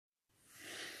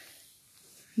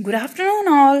Good afternoon,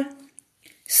 all.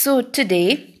 So,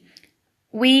 today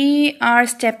we are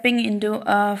stepping into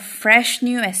a fresh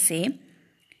new essay,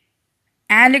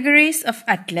 Allegories of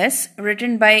Atlas,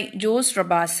 written by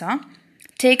Atlas-Rabasa,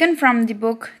 taken from the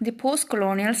book The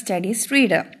Post-Colonial Studies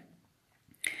Reader.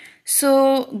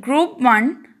 So, Group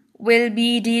 1 will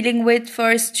be dealing with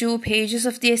first 2 pages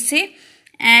of the essay,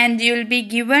 and you will be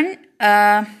given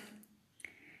a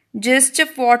gist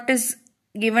of what is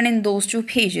given in those 2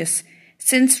 pages.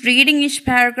 Since reading each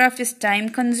paragraph is time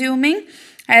consuming,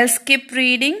 I'll skip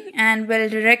reading and will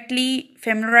directly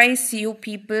familiarize you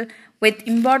people with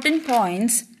important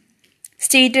points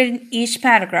stated in each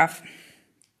paragraph.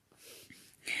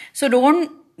 So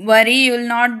don't worry, you will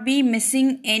not be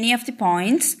missing any of the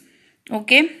points.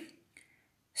 Okay,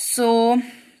 so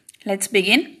let's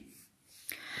begin.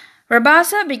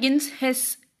 Rabasa begins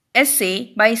his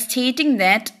essay by stating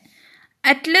that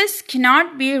Atlas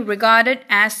cannot be regarded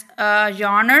as a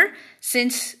genre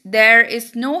since there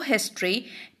is no history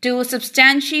to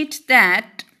substantiate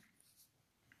that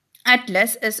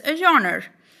Atlas is a genre.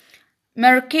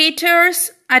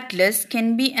 Mercator's Atlas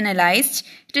can be analyzed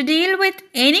to deal with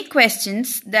any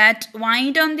questions that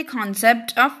wind on the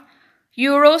concept of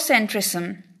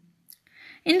Eurocentrism.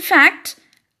 In fact,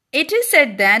 it is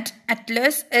said that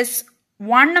Atlas is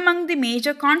one among the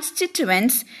major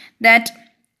constituents that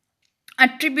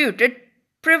attributed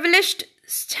privileged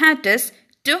status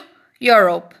to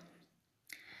Europe.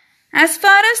 As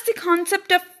far as the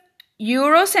concept of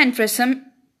Eurocentrism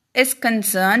is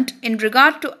concerned in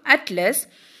regard to Atlas,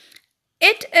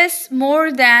 it is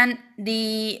more than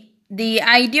the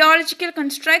ideological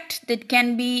construct that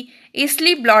can be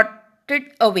easily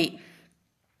blotted away.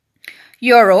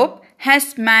 Europe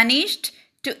has managed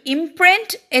to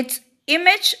imprint its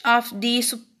image of the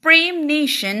supreme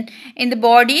nation in the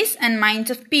bodies and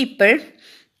minds of people,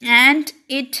 and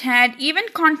it had even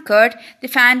conquered the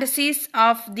fantasies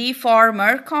of the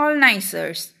former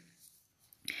colonizers.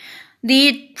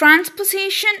 The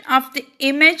transposition of the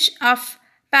image of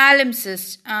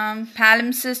palimpsest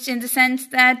in the sense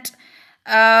that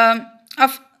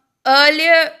of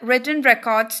earlier written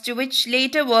records to which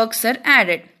later works are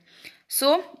added.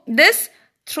 So this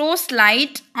throws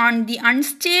light on the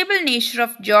unstable nature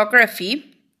of geography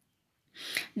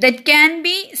that can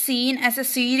be seen as a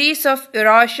series of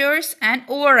erasures and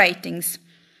overwritings.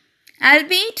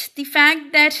 Albeit the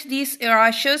fact that these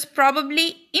erasures,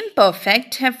 probably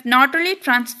imperfect, have not only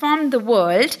transformed the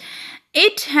world,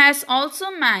 it has also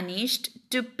managed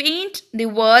to paint the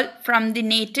world from the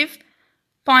native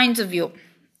points of view.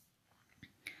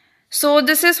 So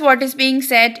this is what is being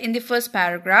said in the first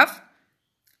paragraph.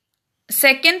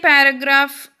 Second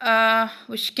paragraph,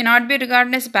 which cannot be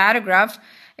regarded as a paragraph,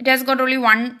 it has got only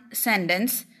one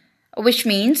sentence, which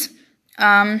means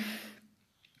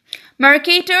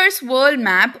Mercator's world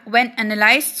map, when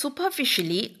analyzed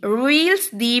superficially, reveals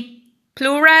the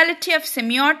plurality of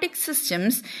semiotic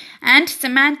systems and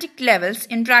semantic levels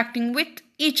interacting with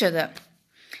each other.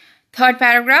 Third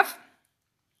paragraph,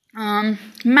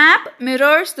 map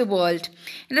mirrors the world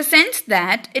in the sense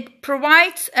that it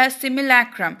provides a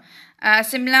simulacrum. A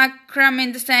simulacrum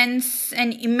in the sense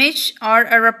an image or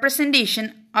a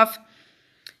representation of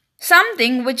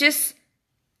something which is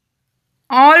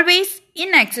always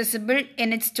inaccessible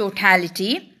in its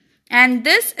totality, and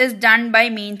this is done by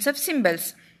means of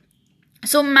symbols.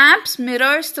 So maps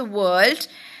mirrors the world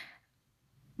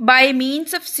by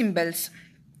means of symbols.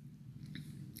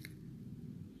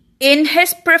 In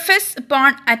his preface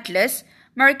upon Atlas,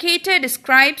 Mercator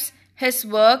describes his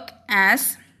work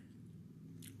as,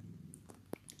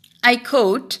 I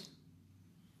quote,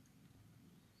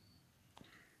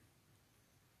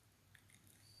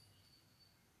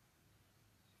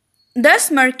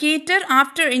 thus Mercator,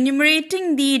 after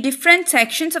enumerating the different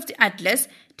sections of the Atlas,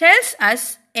 tells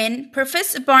us in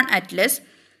Preface upon Atlas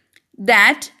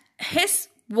that his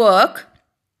work,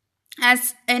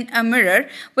 as in a mirror,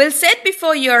 will set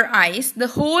before your eyes the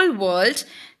whole world,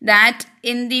 that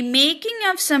in the making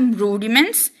of some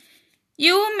rudiments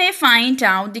you may find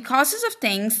out the causes of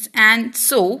things, and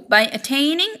so, by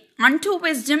attaining unto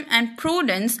wisdom and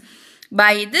prudence,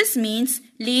 by this means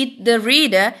lead the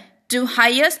reader to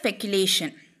higher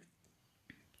speculation.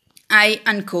 I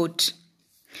unquote.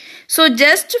 So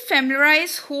just to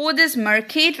familiarize who this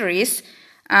Mercator is,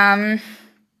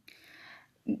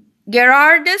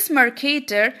 Gerardus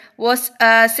Mercator was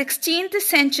a 16th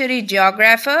century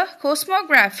geographer,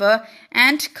 cosmographer,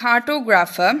 and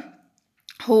cartographer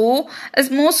who is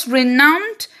most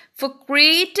renowned for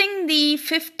creating the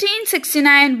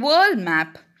 1569 world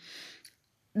map,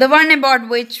 the one about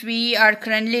which we are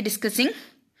currently discussing.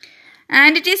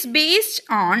 and it is based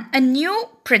on a new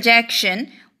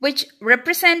projection which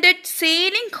represented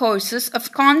sailing courses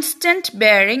of constant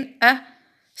bearing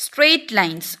straight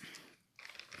lines.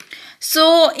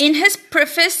 So, in his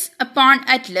preface upon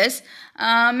Atlas,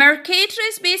 Mercator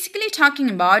is basically talking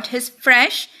about his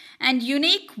fresh and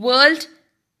unique world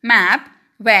map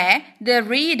where the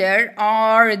reader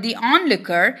or the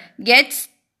onlooker gets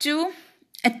to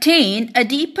attain a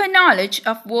deeper knowledge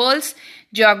of world's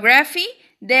geography,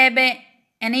 thereby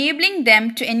enabling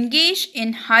them to engage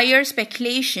in higher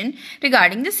speculation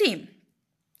regarding the same.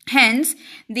 Hence,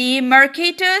 the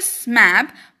Mercator's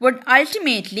map would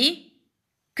ultimately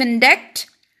conduct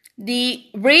the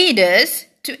readers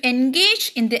to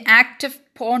engage in the act of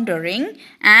pondering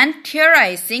and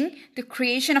theorizing the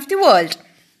creation of the world.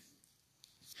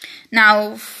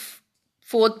 Now,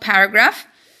 fourth paragraph.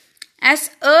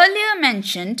 As earlier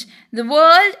mentioned, the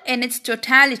world in its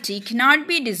totality cannot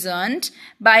be discerned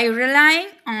by relying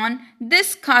on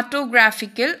this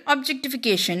cartographical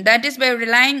objectification, that is, by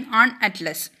relying on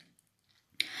Atlas.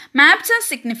 Maps are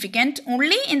significant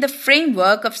only in the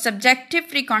framework of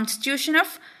subjective reconstitution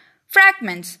of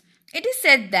fragments. It is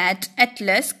said that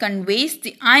Atlas conveys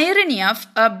the irony of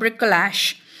a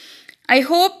bricolage. I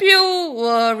hope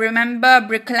you remember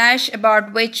bricolage,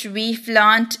 about which we've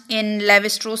learnt in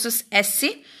Lévi-Strauss's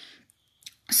essay.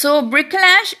 So,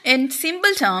 bricolage in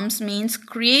simple terms means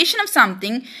creation of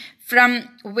something from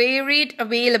varied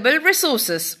available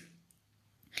resources.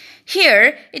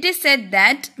 Here, it is said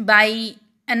that by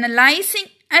analyzing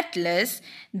Atlas,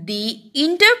 the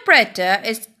interpreter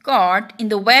is caught in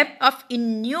the web of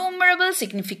innumerable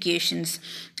significations,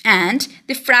 and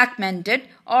the fragmented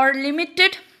or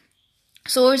limited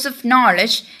source of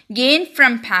knowledge gained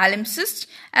from palimpsests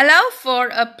allow for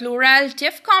a plurality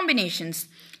of combinations.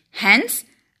 Hence,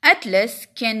 Atlas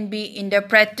can be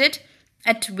interpreted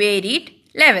at varied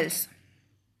levels.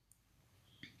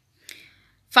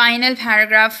 Final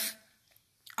paragraph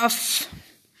of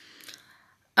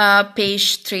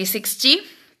page 360.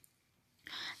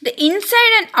 The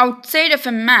inside and outside of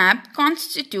a map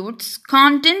constitutes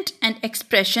content and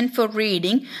expression for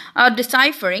reading or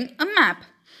deciphering a map.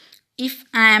 If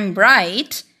I am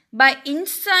right, by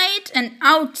inside and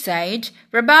outside,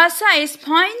 Rabasa is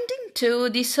pointing to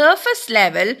the surface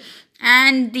level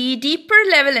and the deeper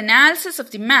level analysis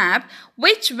of the map,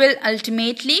 which will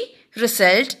ultimately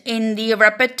result in the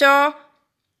repertoire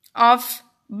of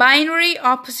binary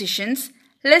oppositions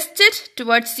listed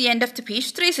towards the end of the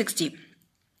page 360.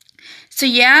 So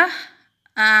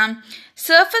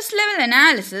surface level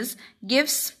analysis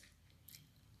gives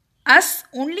us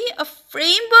only a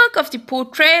framework of the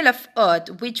portrayal of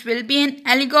Earth, which will be an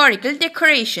allegorical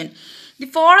decoration. The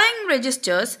following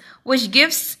registers, which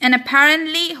gives an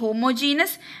apparently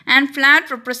homogeneous and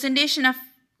flat representation of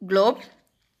globe,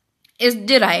 is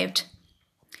derived.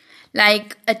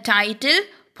 Like a title,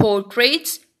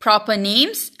 portraits, proper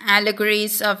names,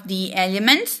 allegories of the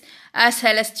elements, a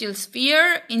celestial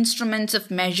sphere, instruments of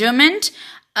measurement,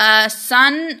 a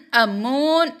sun, a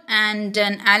moon, and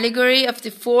an allegory of the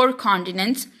four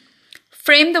continents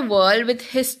frame the world with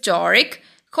historic,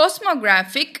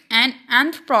 cosmographic, and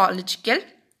anthropological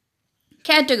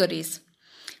categories.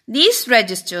 These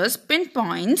registers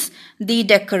pinpoints the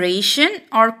decoration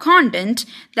or content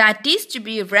that is to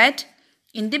be read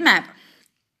in the map.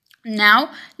 Now,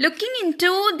 looking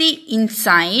into the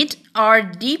inside or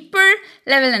deeper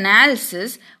level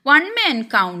analysis, one may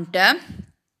encounter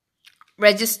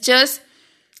registers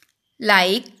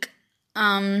like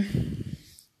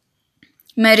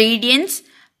meridians,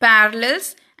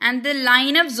 parallels, and the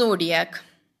line of zodiac,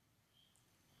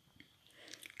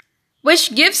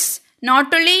 which gives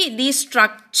not only the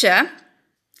structure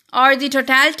or the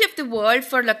totality of the world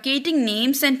for locating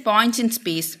names and points in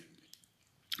space,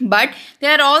 but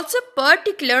there are also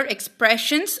particular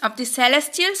expressions of the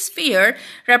celestial sphere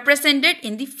represented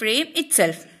in the frame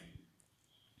itself.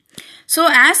 So,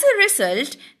 as a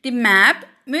result, the map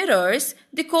mirrors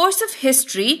the course of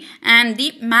history and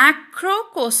the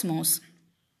macrocosmos.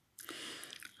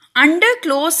 Under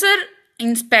closer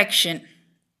inspection,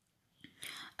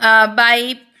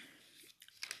 by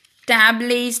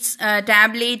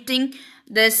tabulating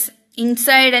this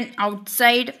inside and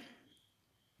outside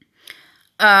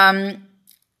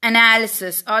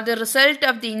analysis, or the result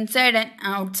of the inside and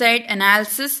outside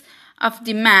analysis of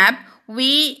the map,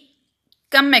 we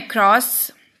come across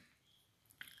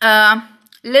a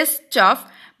list of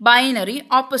binary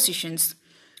oppositions,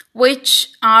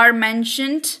 which are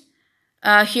mentioned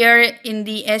here in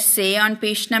the essay on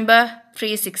page number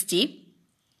 360.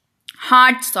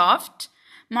 Hard, soft,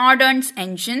 moderns,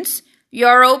 ancients,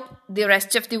 Europe, the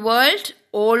rest of the world,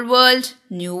 old world,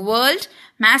 new world,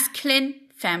 masculine,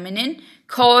 feminine,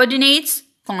 coordinates,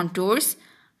 contours,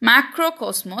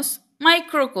 macrocosmos,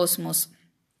 microcosmos.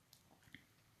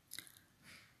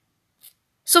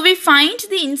 So we find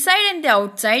the inside and the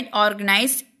outside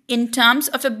organized in terms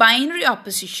of a binary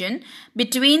opposition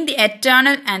between the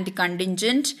eternal and the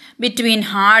contingent, between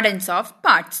hard and soft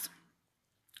parts.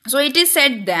 So it is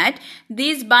said that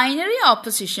these binary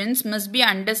oppositions must be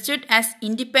understood as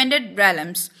independent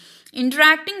realms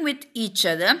interacting with each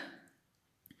other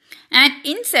and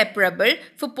inseparable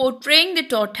for portraying the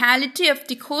totality of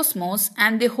the cosmos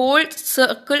and the whole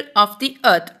circle of the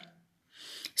earth.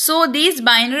 So these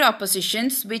binary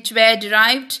oppositions, which were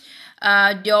derived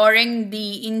during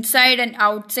the inside and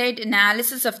outside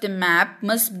analysis of the map,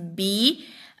 must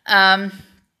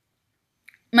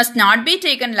not be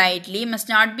taken lightly, must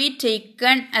not be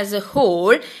taken as a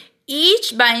whole.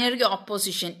 Each binary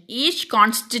opposition, each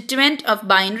constituent of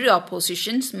binary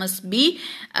oppositions must be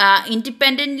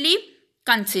independently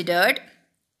considered,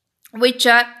 which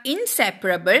are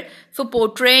inseparable for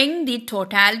portraying the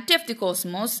totality of the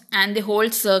cosmos and the whole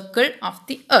circle of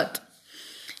the earth.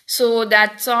 So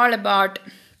that's all about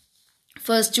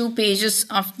first 2 pages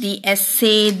of the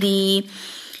essay, the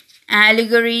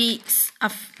Allegories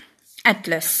of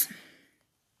Atlas.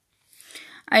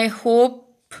 I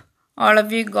hope all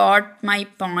of you got my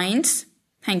points.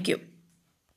 Thank you.